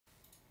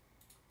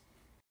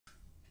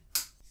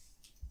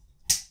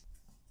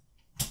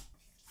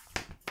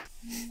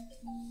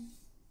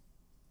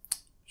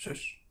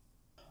Shush.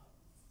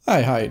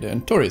 Hi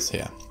then, Toris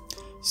here.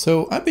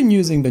 So I've been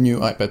using the new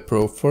iPad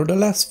Pro for the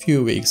last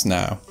few weeks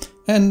now,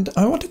 and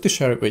I wanted to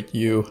share it with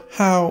you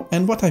how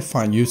and what I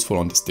find useful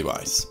on this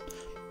device.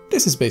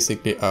 This is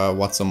basically a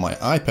what's on my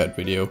iPad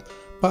video,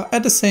 but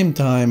at the same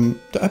time,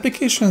 the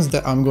applications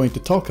that I'm going to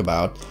talk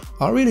about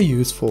are really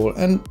useful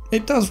and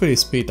it does really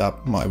speed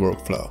up my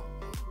workflow.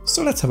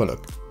 So let's have a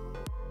look.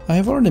 I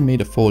have already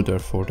made a folder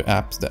for the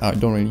apps that I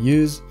don't really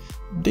use.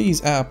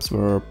 These apps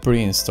were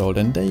pre-installed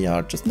and they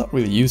are just not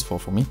really useful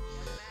for me.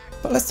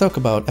 But let's talk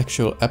about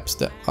actual apps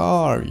that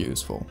are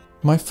useful.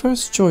 My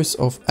first choice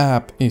of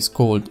app is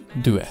called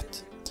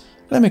Duet.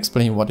 Let me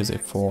explain what is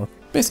it for.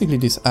 Basically,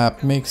 this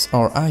app makes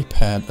our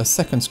iPad a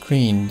second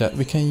screen that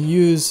we can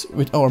use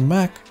with our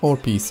Mac or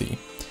PC.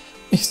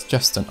 It's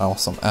just an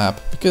awesome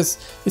app because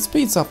it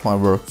speeds up my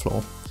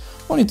workflow.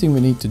 Only thing we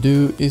need to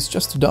do is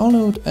just to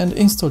download and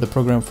install the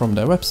program from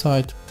their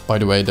website. By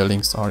the way, the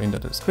links are in the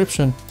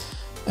description.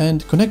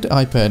 And connect the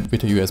iPad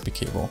with a USB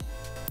cable.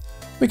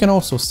 We can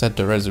also set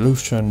the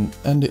resolution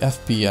and the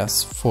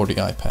FPS for the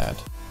iPad.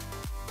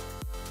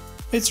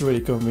 It's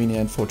really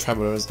convenient for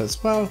travelers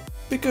as well,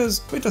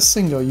 because with a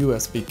single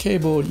USB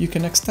cable you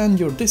can extend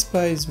your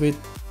displays with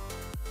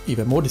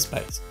even more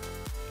displays.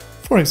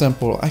 For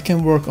example, I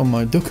can work on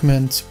my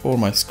documents or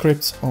my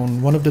scripts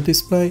on one of the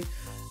display,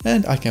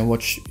 and I can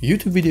watch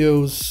YouTube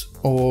videos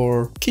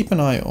or keep an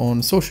eye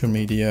on social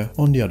media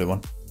on the other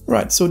one.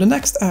 Right, so the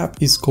next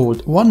app is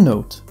called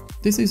OneNote.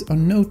 This is a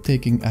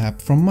note-taking app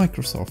from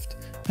Microsoft,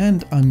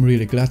 and I'm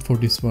really glad for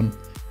this one.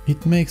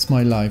 It makes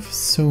my life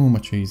so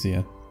much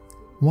easier.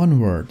 One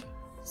word: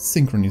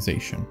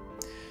 synchronization.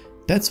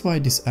 That's why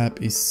this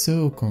app is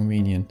so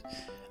convenient.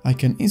 I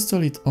can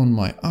install it on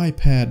my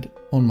iPad,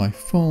 on my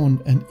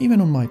phone, and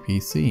even on my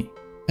PC.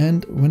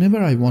 And whenever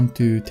I want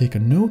to take a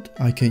note,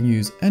 I can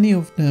use any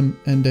of them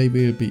and they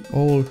will be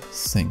all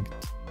synced.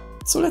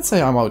 So let's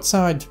say I'm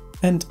outside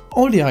and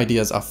all the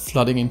ideas are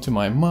flooding into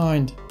my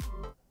mind,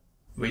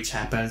 which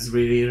happens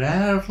really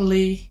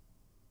rarely.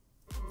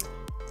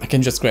 I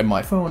can just grab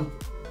my phone,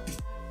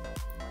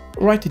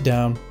 write it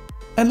down,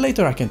 and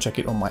later I can check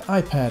it on my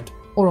iPad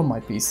or on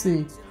my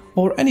PC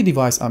or any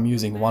device I'm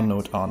using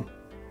OneNote on.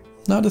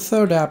 Now the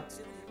third app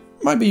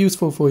might be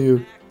useful for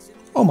you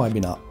or might be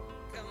not.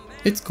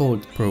 It's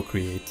called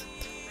Procreate.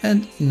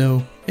 And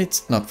no,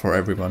 it's not for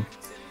everyone.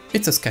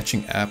 It's a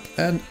sketching app,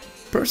 and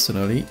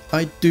personally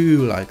I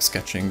do like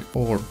sketching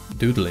or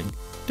doodling.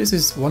 This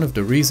is one of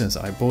the reasons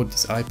I bought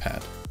this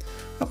iPad.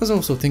 I was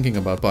also thinking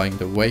about buying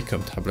the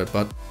Wacom tablet,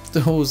 but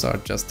those are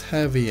just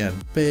heavy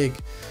and big.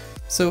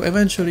 So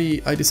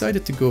eventually I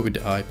decided to go with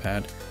the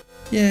iPad.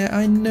 Yeah,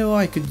 I know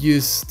I could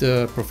use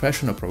the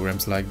professional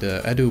programs like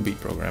the Adobe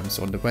programs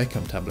on the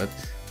Wacom tablet,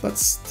 but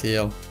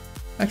still.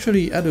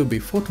 Actually, Adobe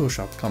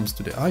Photoshop comes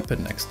to the iPad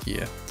next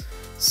year.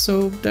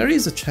 So there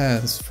is a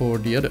chance for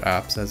the other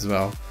apps as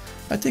well.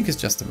 I think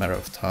it's just a matter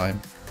of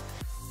time.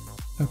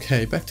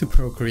 Okay, back to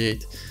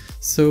Procreate.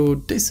 So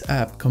this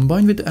app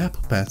combined with the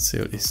Apple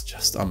Pencil is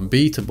just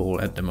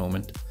unbeatable at the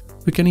moment.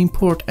 We can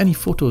import any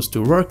photos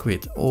to work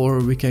with, or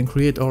we can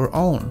create our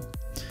own.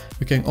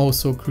 We can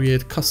also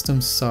create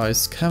custom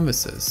sized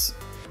canvases.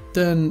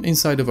 Then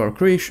inside of our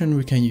creation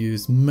we can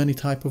use many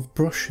types of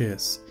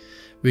brushes.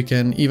 We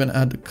can even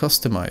add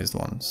customized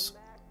ones.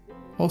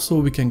 Also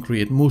we can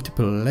create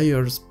multiple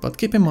layers, but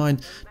keep in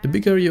mind the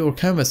bigger your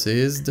canvas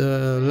is,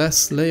 the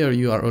less layer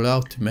you are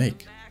allowed to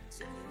make.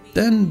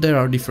 Then there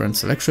are different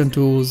selection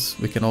tools.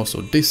 We can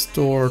also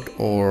distort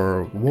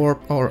or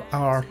warp our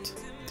art.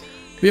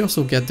 We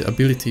also get the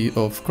ability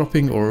of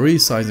cropping or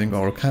resizing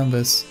our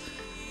canvas.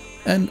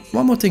 And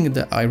one more thing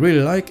that I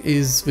really like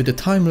is with the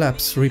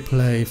time-lapse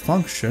replay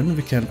function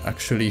we can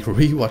actually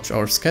rewatch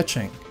our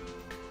sketching.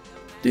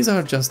 These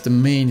are just the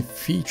main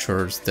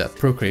features that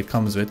Procreate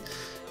comes with.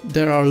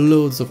 There are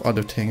loads of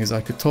other things I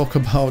could talk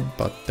about,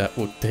 but that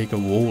would take a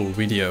whole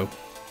video.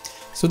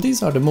 So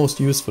these are the most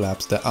useful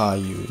apps that I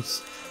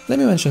use. Let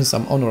me mention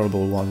some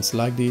honorable ones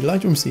like the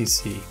Lightroom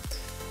CC.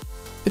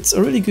 It's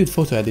a really good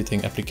photo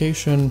editing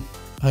application.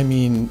 I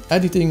mean,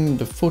 editing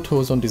the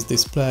photos on this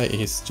display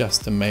is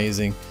just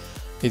amazing.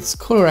 It's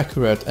color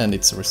accurate and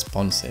it's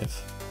responsive.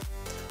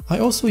 I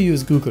also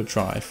use Google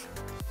Drive.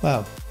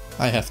 Well,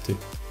 I have to.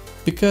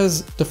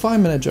 Because the file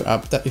manager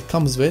app that it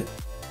comes with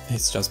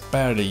is just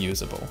barely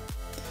usable.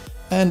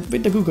 And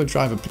with the Google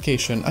Drive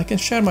application I can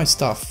share my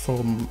stuff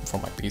from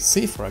my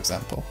PC, for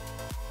example.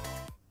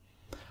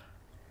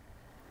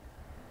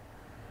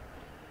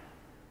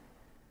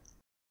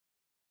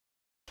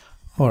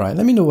 Alright,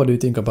 let me know what you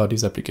think about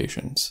these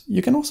applications.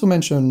 You can also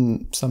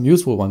mention some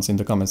useful ones in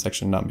the comment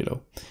section down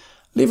below.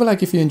 Leave a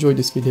like if you enjoyed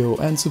this video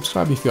and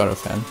subscribe if you are a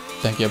fan.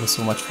 Thank you ever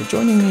so much for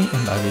joining me,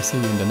 and I will see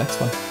you in the next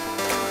one.